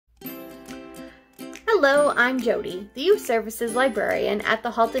Hello, I'm Jodie, the Youth Services Librarian at the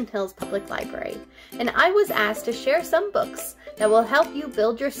Halton Hills Public Library, and I was asked to share some books that will help you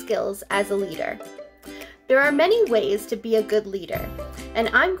build your skills as a leader. There are many ways to be a good leader, and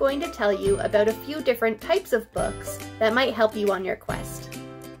I'm going to tell you about a few different types of books that might help you on your quest.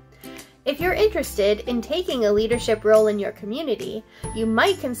 If you're interested in taking a leadership role in your community, you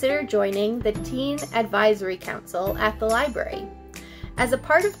might consider joining the Teen Advisory Council at the library. As a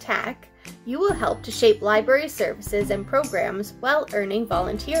part of TAC, you will help to shape library services and programs while earning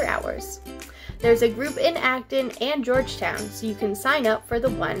volunteer hours. There's a group in Acton and Georgetown, so you can sign up for the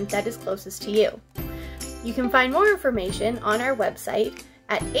one that is closest to you. You can find more information on our website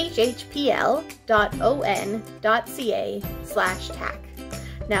at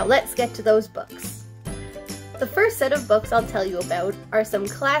hhpl.on.ca/TAC. Now let's get to those books. The first set of books I'll tell you about are some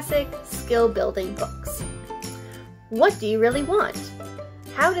classic skill-building books. What Do You Really Want?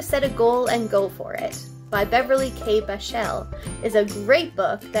 How to Set a Goal and Go For It by Beverly K. Bashell is a great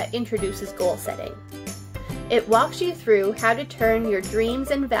book that introduces goal setting. It walks you through how to turn your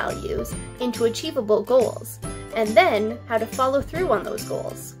dreams and values into achievable goals, and then how to follow through on those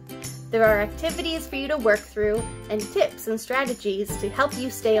goals. There are activities for you to work through and tips and strategies to help you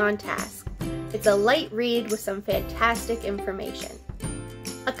stay on task. It's a light read with some fantastic information.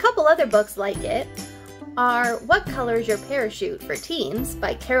 A couple other books like it are What Color Is Your Parachute for Teens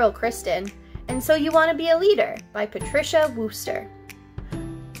by Carol Kristen and So You Want to Be a Leader by Patricia Wooster.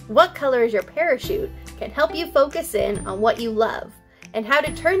 What Color Is Your Parachute can help you focus in on what you love and how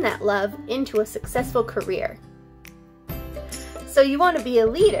to turn that love into a successful career. So You Want to Be a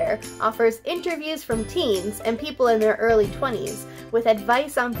Leader offers interviews from teens and people in their early 20s with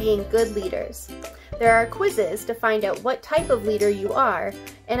advice on being good leaders. There are quizzes to find out what type of leader you are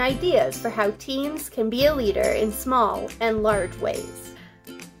and ideas for how teens can be a leader in small and large ways.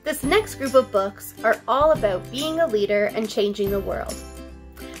 This next group of books are all about being a leader and changing the world.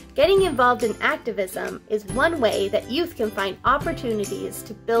 Getting involved in activism is one way that youth can find opportunities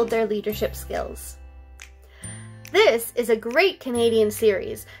to build their leadership skills. This is a great Canadian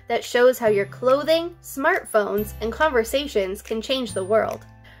series that shows how your clothing, smartphones, and conversations can change the world.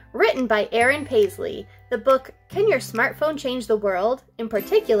 Written by Erin Paisley, the book Can Your Smartphone Change the World, in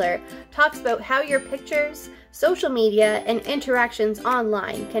particular, talks about how your pictures, social media, and interactions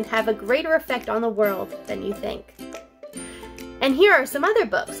online can have a greater effect on the world than you think. And here are some other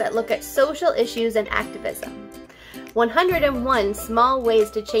books that look at social issues and activism. 101 Small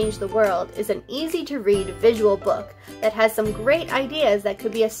Ways to Change the World is an easy-to-read visual book that has some great ideas that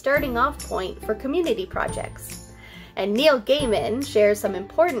could be a starting off point for community projects. And Neil Gaiman shares some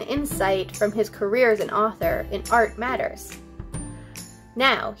important insight from his career as an author in Art Matters.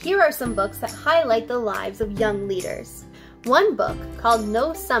 Now, here are some books that highlight the lives of young leaders. One book, called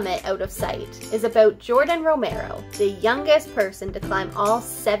No Summit Out of Sight, is about Jordan Romero, the youngest person to climb all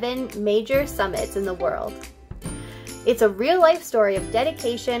 7 major summits in the world. It's a real-life story of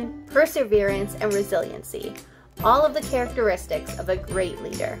dedication, perseverance, and resiliency, all of the characteristics of a great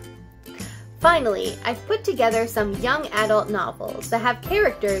leader. Finally, I've put together some young adult novels that have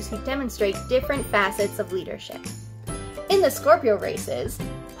characters who demonstrate different facets of leadership. In the Scorpio races,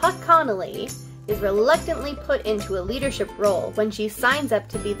 Puck Connolly is reluctantly put into a leadership role when she signs up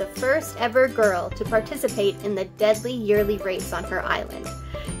to be the first ever girl to participate in the deadly yearly race on her island.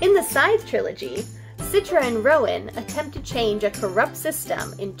 In the Scythe trilogy, Citra and Rowan attempt to change a corrupt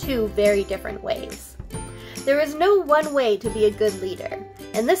system in 2 very different ways. There is no one way to be a good leader,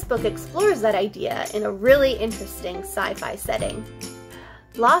 and this book explores that idea in a really interesting sci-fi setting.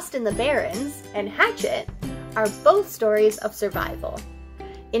 Lost in the Barrens and Hatchet are both stories of survival.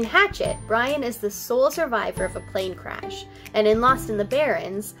 In Hatchet, Brian is the sole survivor of a plane crash, and in Lost in the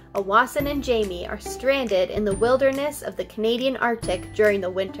Barrens, Awasan and Jamie are stranded in the wilderness of the Canadian Arctic during the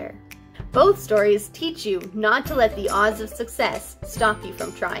winter. Both stories teach you not to let the odds of success stop you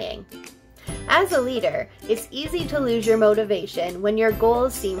from trying. As a leader, it's easy to lose your motivation when your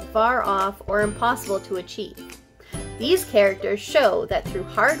goals seem far off or impossible to achieve. These characters show that through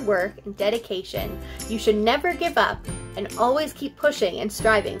hard work and dedication, you should never give up and always keep pushing and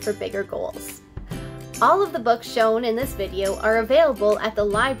striving for bigger goals. All of the books shown in this video are available at the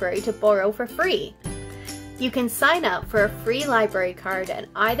library to borrow for free. You can sign up for a free library card at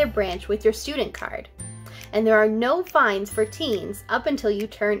either branch with your student card. And there are no fines for teens up until you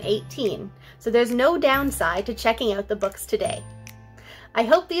turn 18, so there's no downside to checking out the books today. I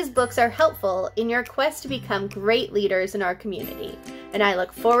hope these books are helpful in your quest to become great leaders in our community, and I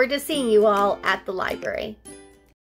look forward to seeing you all at the library.